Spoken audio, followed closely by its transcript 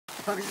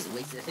I just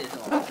wasted it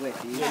all. Wait,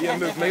 Yeah,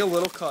 make a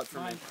little cut for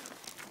me.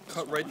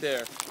 Cut right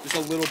there. Just a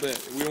little bit.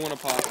 We don't want to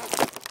pop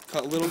it.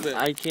 Cut a little bit.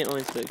 I can't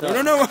only spit.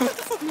 No.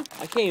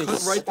 I can't even.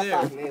 Cut right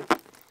there. Move.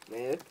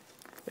 Right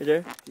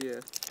there? Yeah.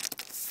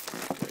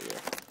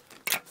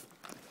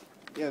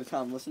 Yo,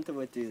 Tom, listen to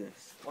it do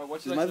this.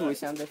 What Does my voice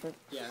sound different?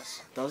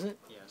 Yes. Does it?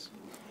 Yes.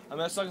 I'm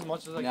gonna suck as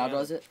much as I Now can.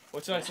 does it?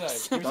 What should I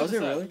say? Does it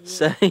really?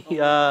 Say,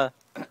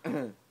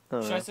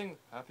 Should I sing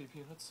Happy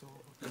Peanut Soul?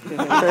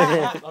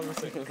 I'm gonna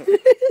sing.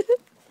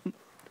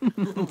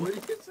 What are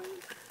you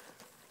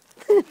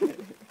saying?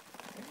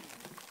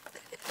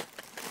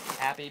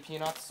 Happy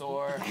Peanut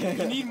Soar.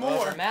 You need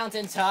more. Over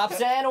mountaintops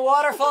and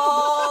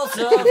waterfalls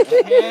of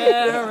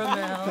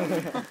caramel.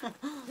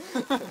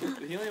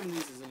 The Helium in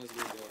these isn't as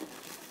good though.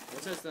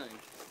 What's that thing?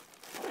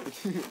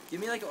 Give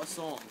me like a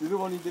song. Do the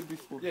one you did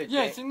before.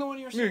 Yeah, sing the one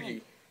you were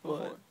singing.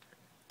 What?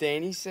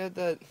 Danny said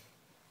that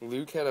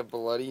Luke had a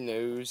bloody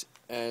nose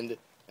and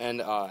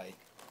eye.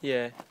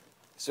 Yeah.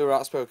 So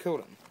Roxpo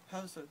killed him.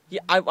 How's that? Yeah,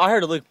 I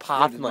heard Luke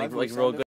pop did him my like voice real sound good.